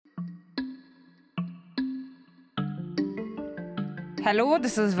Hello,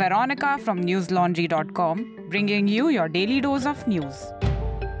 this is Veronica from newslaundry.com, bringing you your daily dose of news.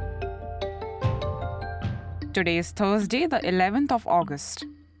 Today is Thursday, the 11th of August.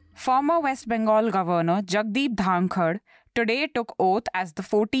 Former West Bengal Governor Jagdeep Dhankhar today took oath as the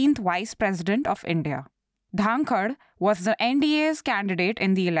 14th Vice President of India. Dhankhar was the NDA's candidate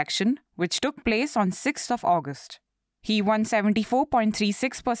in the election, which took place on 6th of August. He won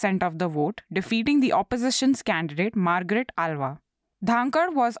 74.36% of the vote, defeating the opposition's candidate Margaret Alva.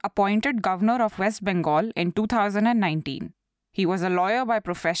 Dhankhar was appointed governor of West Bengal in 2019. He was a lawyer by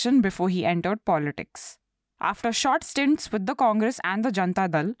profession before he entered politics. After short stints with the Congress and the Janata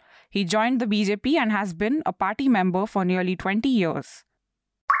Dal, he joined the BJP and has been a party member for nearly 20 years.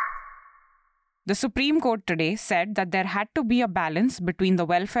 The Supreme Court today said that there had to be a balance between the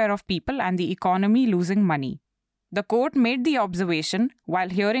welfare of people and the economy losing money. The court made the observation while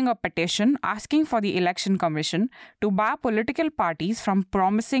hearing a petition asking for the Election Commission to bar political parties from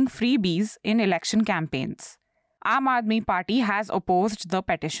promising freebies in election campaigns. Aam Aadmi Party has opposed the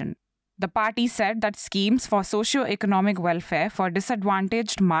petition. The party said that schemes for socio-economic welfare for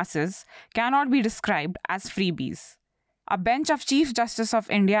disadvantaged masses cannot be described as freebies. A bench of Chief Justice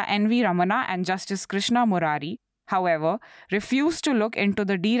of India N.V. Ramana and Justice Krishna Murari, however, refused to look into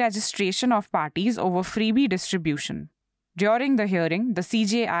the deregistration of parties over freebie distribution. During the hearing, the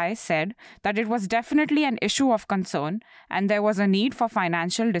CJI said that it was definitely an issue of concern and there was a need for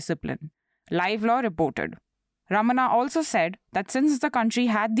financial discipline. Live Law reported. Ramana also said that since the country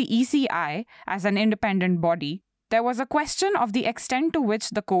had the ECI as an independent body, there was a question of the extent to which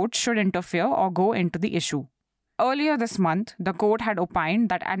the court should interfere or go into the issue. Earlier this month, the court had opined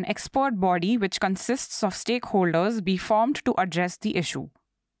that an expert body which consists of stakeholders be formed to address the issue.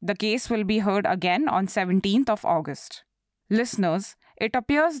 The case will be heard again on 17th of August. Listeners, it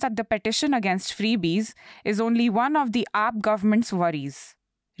appears that the petition against freebies is only one of the AAP government's worries.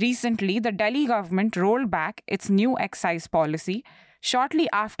 Recently, the Delhi government rolled back its new excise policy shortly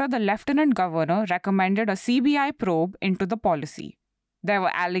after the Lieutenant Governor recommended a CBI probe into the policy. There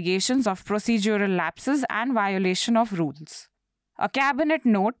were allegations of procedural lapses and violation of rules. A cabinet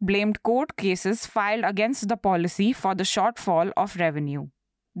note blamed court cases filed against the policy for the shortfall of revenue.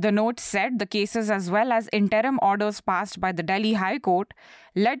 The note said the cases as well as interim orders passed by the Delhi High Court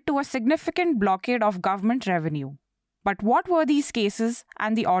led to a significant blockade of government revenue. But what were these cases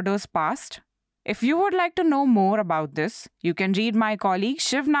and the orders passed? If you would like to know more about this, you can read my colleague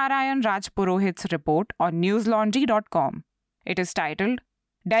Shiv Narayan Rajpurohit's report on newslaundry.com. It is titled,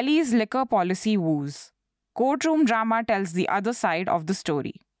 Delhi's Liquor Policy Woos. Courtroom Drama Tells the Other Side of the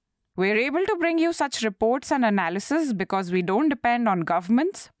Story. We're able to bring you such reports and analysis because we don't depend on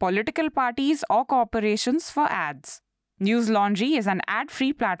governments, political parties, or corporations for ads. News Laundry is an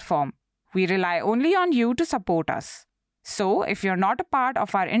ad-free platform. We rely only on you to support us. So, if you're not a part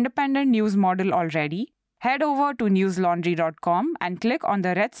of our independent news model already, head over to newslaundry.com and click on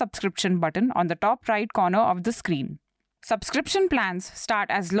the red subscription button on the top right corner of the screen. Subscription plans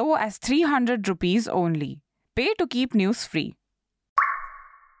start as low as 300 rupees only. Pay to keep news free.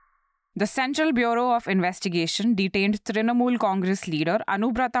 The Central Bureau of Investigation detained Trinamool Congress leader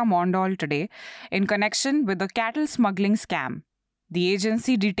Anubrata Mondal today in connection with the cattle smuggling scam. The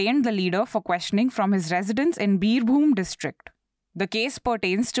agency detained the leader for questioning from his residence in Birbhum district. The case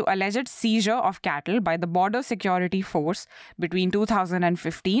pertains to alleged seizure of cattle by the Border Security Force between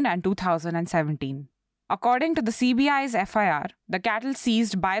 2015 and 2017. According to the CBI's FIR, the cattle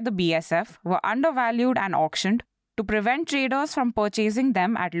seized by the BSF were undervalued and auctioned to prevent traders from purchasing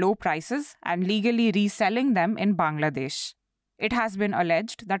them at low prices and legally reselling them in Bangladesh. It has been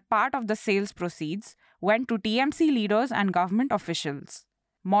alleged that part of the sales proceeds went to TMC leaders and government officials.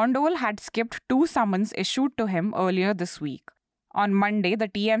 Mondal had skipped 2 summons issued to him earlier this week. On Monday, the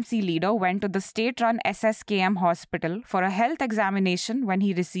TMC leader went to the state-run SSKM hospital for a health examination when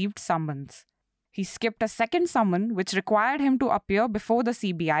he received summons. He skipped a second summon which required him to appear before the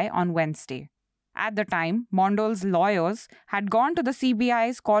CBI on Wednesday. At the time, Mondal's lawyers had gone to the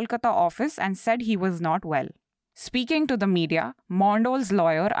CBI's Kolkata office and said he was not well. Speaking to the media, Mondal's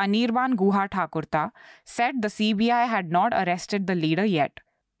lawyer Anirban Guha Thakurta said the CBI had not arrested the leader yet.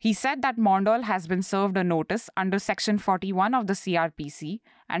 He said that Mondal has been served a notice under Section 41 of the CRPC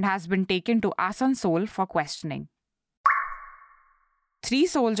and has been taken to Asansol for questioning. 3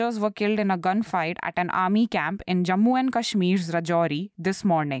 soldiers were killed in a gunfight at an army camp in Jammu and Kashmir's Rajouri this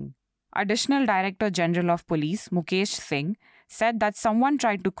morning. Additional Director General of Police Mukesh Singh said that someone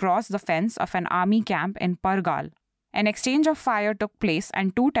tried to cross the fence of an army camp in Pargal. An exchange of fire took place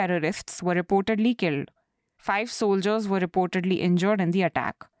and 2 terrorists were reportedly killed. 5 soldiers were reportedly injured in the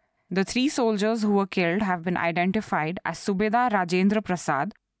attack. The 3 soldiers who were killed have been identified as Subedar Rajendra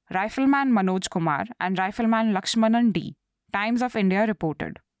Prasad, Rifleman Manoj Kumar, and Rifleman Lakshmanan D, Times of India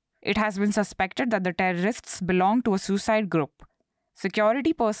reported. It has been suspected that the terrorists belong to a suicide group.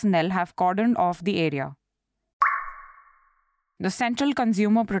 Security personnel have cordoned off the area. The Central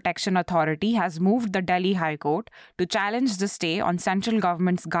Consumer Protection Authority has moved the Delhi High Court to challenge the stay on central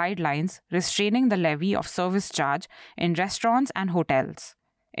government's guidelines restraining the levy of service charge in restaurants and hotels.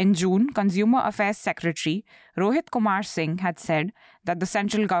 In June, Consumer Affairs Secretary Rohit Kumar Singh had said that the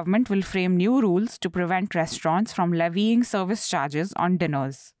central government will frame new rules to prevent restaurants from levying service charges on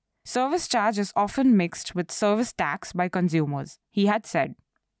dinners. Service charge is often mixed with service tax by consumers, he had said.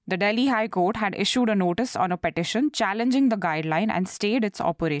 The Delhi High Court had issued a notice on a petition challenging the guideline and stayed its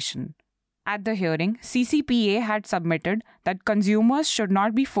operation. At the hearing, CCPA had submitted that consumers should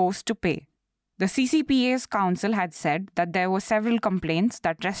not be forced to pay. The CCPA's counsel had said that there were several complaints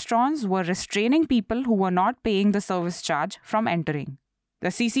that restaurants were restraining people who were not paying the service charge from entering. The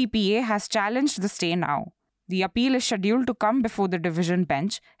CCPA has challenged the stay now. The appeal is scheduled to come before the division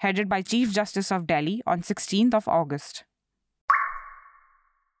bench, headed by Chief Justice of Delhi on 16th of August.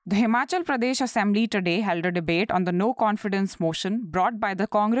 The Himachal Pradesh Assembly today held a debate on the no-confidence motion brought by the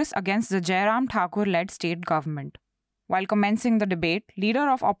Congress against the Jairam Thakur-led state government. While commencing the debate, Leader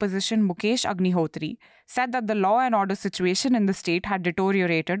of Opposition Mukesh Agnihotri said that the law and order situation in the state had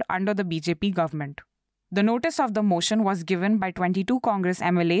deteriorated under the BJP government. The notice of the motion was given by 22 Congress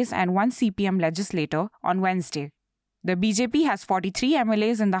MLAs and 1 CPM legislator on Wednesday. The BJP has 43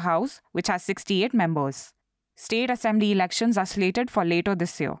 MLAs in the House, which has 68 members. State Assembly elections are slated for later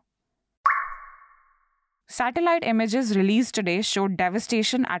this year. Satellite images released today showed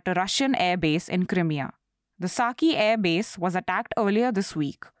devastation at a Russian air base in Crimea. The Saki air base was attacked earlier this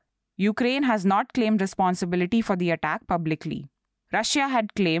week. Ukraine has not claimed responsibility for the attack publicly. Russia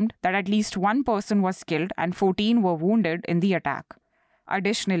had claimed that at least 1 person was killed and 14 were wounded in the attack.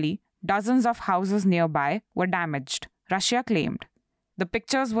 Additionally, dozens of houses nearby were damaged, Russia claimed. The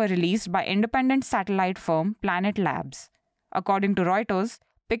pictures were released by independent satellite firm Planet Labs. According to Reuters,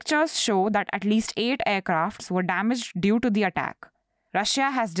 pictures show that at least 8 aircrafts were damaged due to the attack.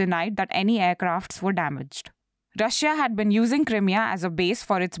 Russia has denied that any aircrafts were damaged. Russia had been using Crimea as a base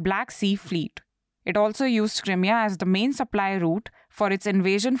for its Black Sea fleet. It also used Crimea as the main supply route for its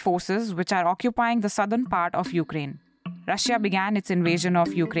invasion forces which are occupying the southern part of Ukraine. Russia began its invasion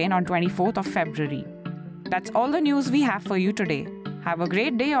of Ukraine on 24th of February. That's all the news we have for you today. Have a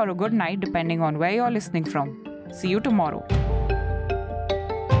great day or a good night depending on where you're listening from. See you tomorrow.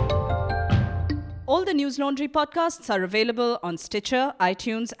 All the News Laundry podcasts are available on Stitcher,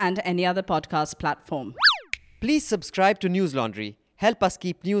 iTunes, and any other podcast platform. Please subscribe to News Laundry. Help us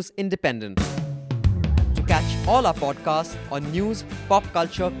keep news independent. To catch all our podcasts on news, pop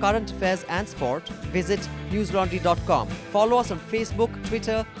culture, current affairs, and sport, visit newslaundry.com. Follow us on Facebook,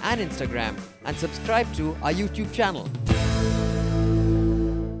 Twitter, and Instagram, and subscribe to our YouTube channel.